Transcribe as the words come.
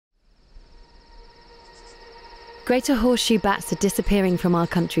Greater horseshoe bats are disappearing from our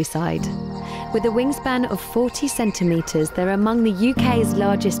countryside. With a wingspan of 40 centimetres, they're among the UK's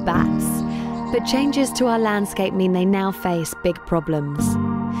largest bats. But changes to our landscape mean they now face big problems.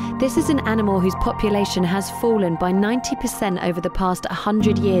 This is an animal whose population has fallen by 90% over the past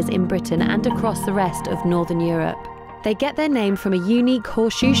 100 years in Britain and across the rest of Northern Europe. They get their name from a unique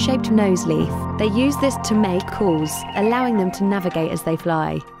horseshoe-shaped nose leaf. They use this to make calls, allowing them to navigate as they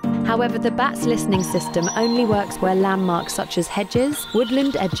fly. However, the bat's listening system only works where landmarks such as hedges,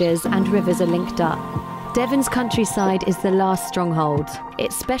 woodland edges and rivers are linked up. Devon's countryside is the last stronghold.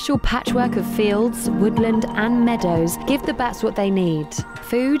 Its special patchwork of fields, woodland and meadows give the bats what they need: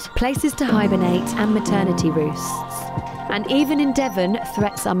 food, places to hibernate and maternity roosts. And even in Devon,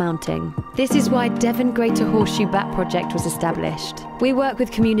 threats are mounting. This is why Devon Greater Horseshoe Bat Project was established. We work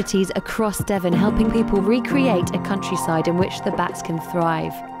with communities across Devon, helping people recreate a countryside in which the bats can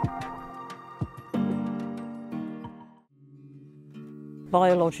thrive.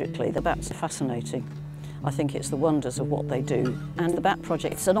 Biologically, the bats are fascinating. I think it's the wonders of what they do. And the Bat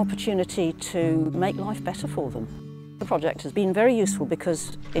Project is an opportunity to make life better for them. The project has been very useful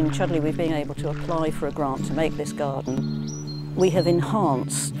because in Chudley we've been able to apply for a grant to make this garden. We have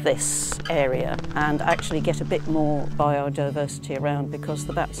enhanced this area and actually get a bit more biodiversity around because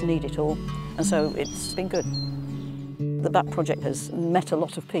the bats need it all, and so it's been good. The Bat Project has met a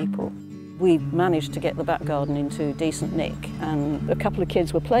lot of people. We managed to get the bat garden into decent nick, and a couple of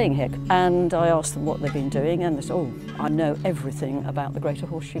kids were playing here, and I asked them what they've been doing, and they said, "Oh, I know everything about the Greater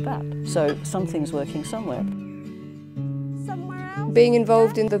Horseshoe Bat." So something's working somewhere. Being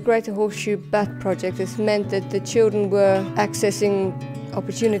involved in the Greater Horseshoe Bat Project has meant that the children were accessing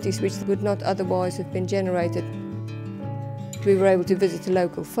opportunities which would not otherwise have been generated. We were able to visit a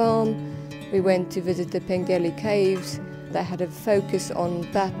local farm, we went to visit the Pengelly Caves. They had a focus on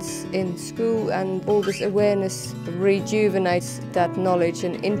bats in school, and all this awareness rejuvenates that knowledge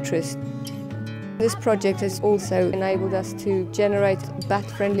and interest. This project has also enabled us to generate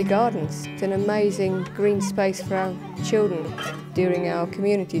bat-friendly gardens. It's an amazing green space for our children. During our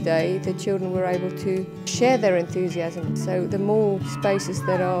community day, the children were able to share their enthusiasm. So the more spaces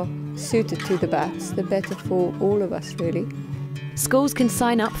that are suited to the bats, the better for all of us, really. Schools can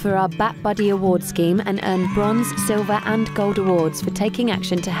sign up for our Bat Buddy Award scheme and earn bronze, silver and gold awards for taking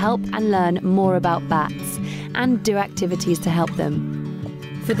action to help and learn more about bats and do activities to help them.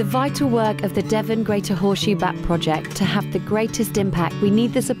 For the vital work of the Devon Greater Horseshoe Bat Project to have the greatest impact, we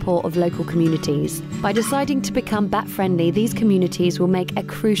need the support of local communities. By deciding to become bat-friendly, these communities will make a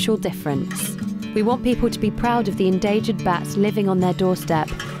crucial difference. We want people to be proud of the endangered bats living on their doorstep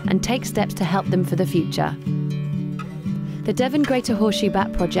and take steps to help them for the future. The Devon Greater Horseshoe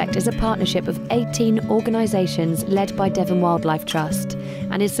Bat Project is a partnership of 18 organisations led by Devon Wildlife Trust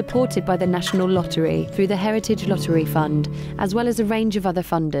and is supported by the National Lottery through the Heritage Lottery Fund, as well as a range of other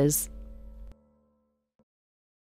funders.